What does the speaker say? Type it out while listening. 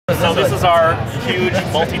So this is our huge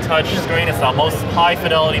multi-touch screen. It's the most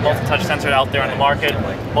high-fidelity multi-touch sensor out there on the market.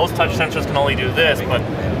 Most touch sensors can only do this, but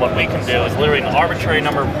what we can do is literally an arbitrary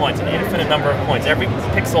number of points, an infinite number of points. Every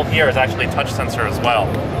pixel here is actually a touch sensor as well.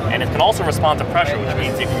 And it can also respond to pressure, which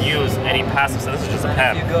means you can use any passive, so this is just a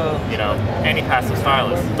pen, you know, any passive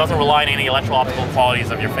stylus. It doesn't rely on any electro-optical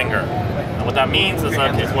qualities of your finger. And what that means is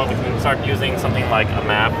that we can start using something like a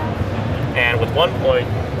map, and with 1 point,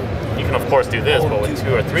 you can of course do this, but with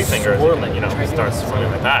 2 or 3 fingers, you can, you know, start something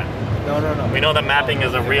like that. We know that mapping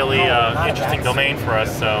is a really interesting domain for us,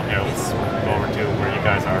 so here, let's go over to where you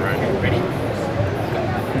guys are, right? And,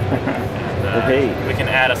 we can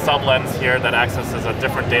add a sub-lens here that accesses a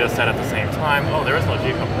different data set at the same time. Oh, there is no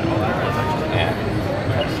G component. Oh, there is actually. Yeah.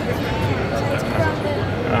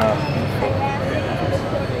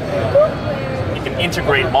 You can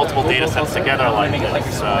integrate multiple data sets together like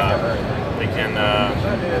this. We can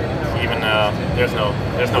even there's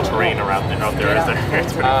no terrain around out there, is there?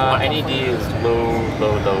 It's pretty NED is low.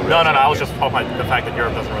 No. I was just talking about the fact that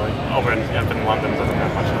Europe doesn't really, up in London doesn't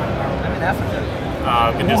have much of it.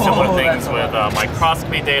 We can do similar things with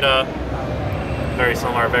microscopy data. Very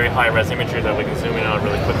similar, very high-res imagery that we can zoom in on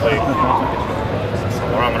really quickly.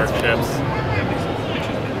 Accelerometer chips.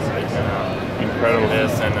 Incredible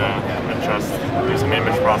this and just do some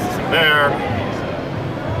image processing there.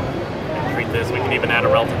 And treat this. We can even add a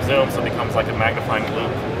relative zoom, so it becomes like a magnifying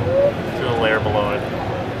loop to the layer below it.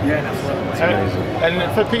 Yeah,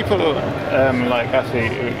 and for people like us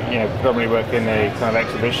who probably work in the kind of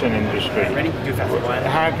exhibition industry,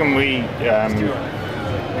 how can we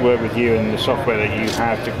work with you and the software that you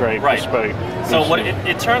have to create bespoke? So what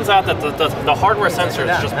it turns out that the hardware sensor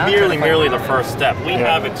is just merely the first step. We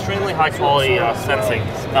have extremely high quality sensing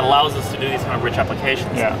that allows us to do these kind of rich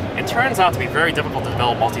applications. It turns out to be very difficult to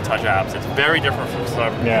develop multi-touch apps. It's very different from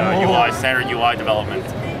UI, standard UI development.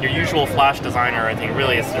 Your usual Flash designer or anything.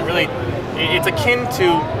 Really, it's akin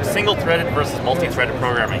to single-threaded versus multi-threaded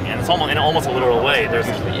programming, and it's almost in almost a literal way. There's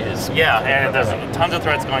tons of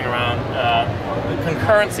threads going around.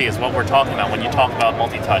 Concurrency is what we're talking about when you talk about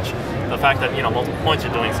multi-touch. The fact that multiple points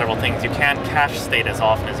are doing several things. You can't cache state as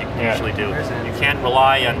often as you usually do. You can't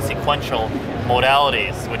rely on sequential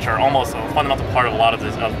modalities, which are almost a fundamental part of a lot of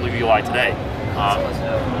this UI today.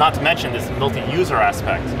 Not to mention this multi-user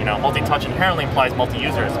aspect. Multi-touch inherently implies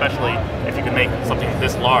multi-user, especially if you can make something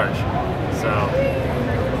this large. So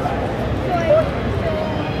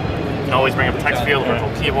you can always bring up a text field,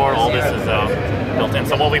 virtual keyboard. All this is built in.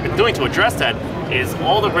 So what we've been doing to address that is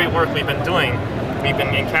all the great work we've been doing. We've been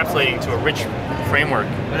encapsulating to a rich framework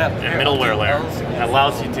and middleware layer that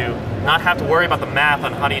allows you to not have to worry about the math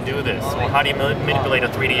on how do you do this or how do you manipulate a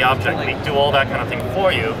 3D object. We do all that kind of thing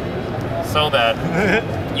for you, so that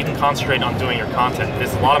you can concentrate on doing your content.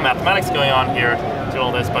 There's a lot of mathematics going on here to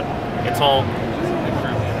all this, but it's all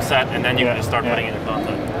set, and then you can just start putting in your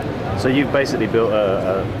content. So you've basically built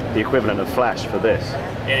the equivalent of Flash for this?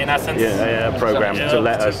 In essence, a program to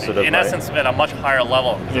let us sort of... In essence, at a much higher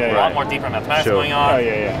level. There's a lot more deeper mathematics going on.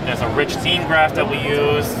 There's a rich scene graph that we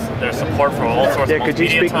use. There's support for all sorts of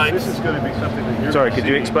multimedia types. This is going to be something that you're... Sorry, could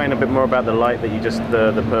you explain a bit more about the light that you just...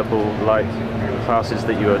 the purple light passes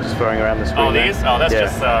that you were just throwing around the screen? Oh, these? Oh, that's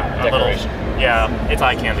just a little... Yeah, it's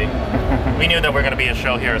eye candy. We knew that we're going to be a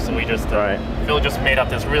show here, so we just... Phil just made up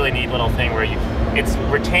this really neat little thing where it's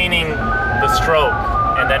retaining the stroke,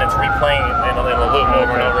 and then it's replaying in a little loop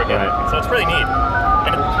over and over again. So it's really neat.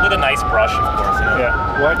 And with a nice brush, of course.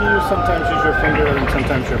 Why do you sometimes use your finger and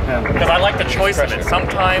sometimes your pen? Because I like the choice of it.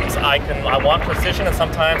 Sometimes I want precision, and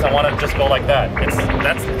sometimes I want to just go like that.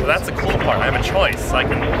 That's the cool part. I have a choice. I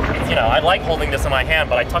can, I like holding this in my hand,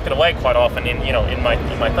 but I tuck it away quite often in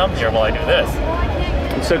my thumb here while I do this.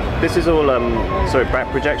 So this is all,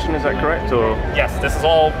 back projection, is that correct? Or? Yes, this is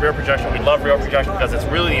all rear projection. We love rear projection because it's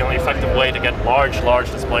really the only effective way to get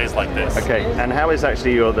large displays like this. Okay, and how is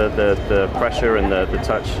actually the pressure and the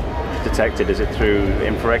touch detected? Is it through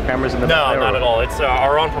infrared cameras in the back there? No, not at all. It's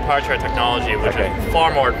our own proprietary technology, which is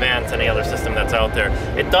far more advanced than any other system that's out there.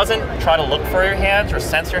 It doesn't try to look for your hands or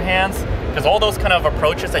sense your hands, because all those kind of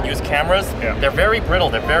approaches that use cameras, they're very brittle,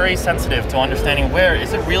 they're very sensitive to understanding where,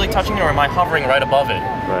 is it really touching it or am I hovering right above it?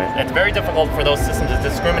 It's very difficult for those systems to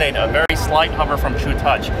discriminate a very slight hover from true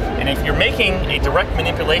touch. And if you're making a direct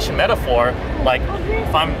manipulation metaphor, like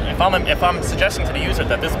if I'm suggesting to the user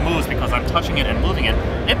that this moves because I'm touching it and moving it,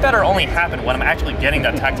 it better only happen when I'm actually getting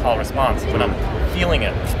that tactile response, when I'm feeling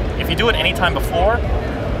it. If you do it any time before,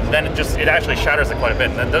 then it actually shatters it quite a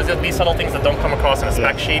bit. And those are these subtle things that don't come across in a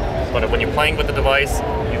spec sheet, but when you're playing with the device,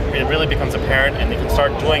 it really becomes apparent, and you can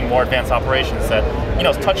start doing more advanced operations that,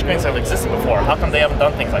 touch screens have existed before. How come they haven't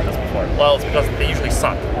done things like this before? Well, it's because they usually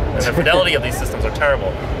suck. And the fidelity of these systems are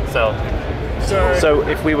terrible. So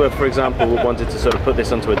if we were, for example, wanted to sort of put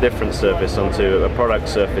this onto a different surface, onto a product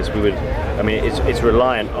surface, we would, I mean, it's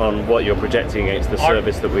reliant on what you're projecting against the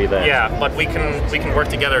surface that we there. Yeah, but we can work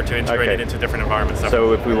together to integrate it into different environments.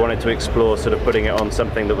 So if we wanted to explore sort of putting it on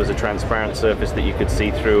something that was a transparent surface that you could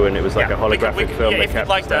see through, and it was like a holographic film that if you'd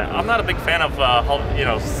like that. I'm not a big fan of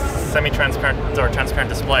semi-transparent or transparent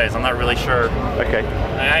displays. I'm not really sure. Okay.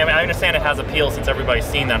 I understand it has appeal since everybody's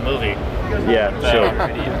seen that movie. Yeah, sure.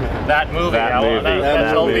 That movie.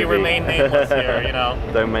 That shall be remain nameless here. You know.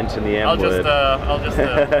 Don't mention the M word. I'll just.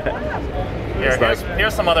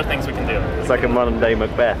 Here's some other things we can do. It's like a modern day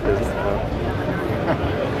Macbeth, isn't it?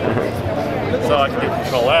 So I can do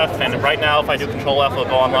Control F, and right now if I do Control F, it'll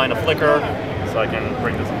go online a flicker. So I can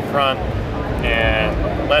bring this in front,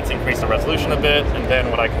 and let's increase the resolution a bit. And then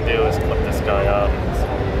what I can do is flip this guy up.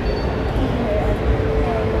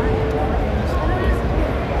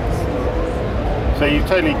 So you've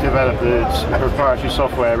totally developed the proprietary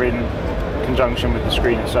software in conjunction with the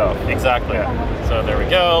screen itself. Exactly. Yeah. So there we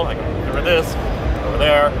go. I can over this, over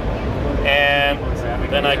there, and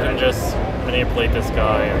then I can just manipulate this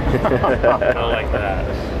guy and go like that.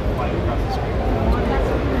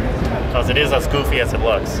 Because it is as goofy as it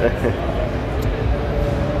looks.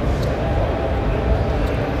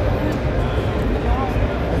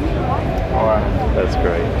 Wow. That's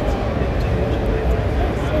great.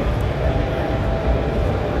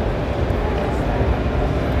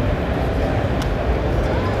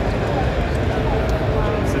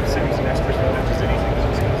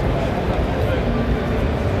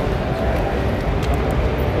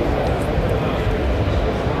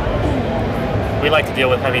 We like to deal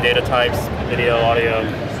with heavy data types, video, audio,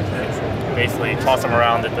 basically toss them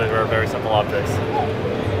around if they're very simple objects.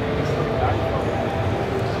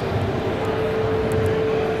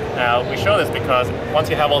 Now, we show this because once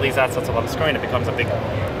you have all these assets up on the screen, it becomes a big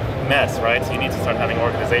mess, right? So you need to start having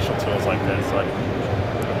organizational tools like this, like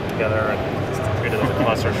put together and just treat it as a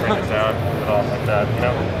cluster, shrink it down, put it off like that, you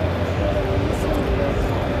know?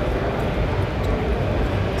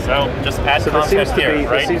 So just add content here,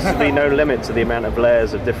 right? There seems to be no limit to the amount of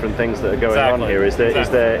layers of different things that are going on here. Is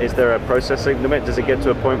there a processing limit? Does it get to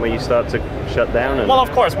a point where you start to shut down? Well,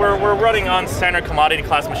 of course, we're running on standard commodity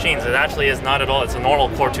class machines. It actually is not at all. It's a normal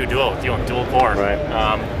Core 2 dual core. Right.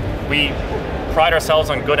 We pride ourselves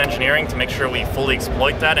on good engineering to make sure we fully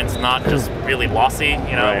exploit that. And it's not just really lossy.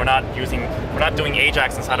 You know, we're not doing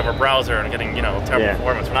Ajax inside of our browser and getting terrible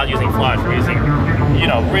performance. We're not using Flash. We're using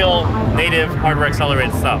real native hardware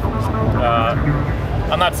accelerated stuff.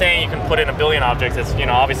 I'm not saying you can put in a billion objects. It's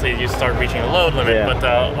obviously you start reaching a load limit, but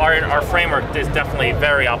our framework is definitely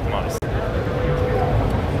very optimized.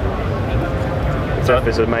 Stuff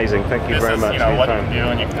is amazing. Thank you very much. This is what you can do,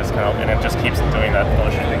 and you can just and it just keeps doing that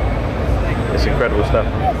motion. It's incredible stuff.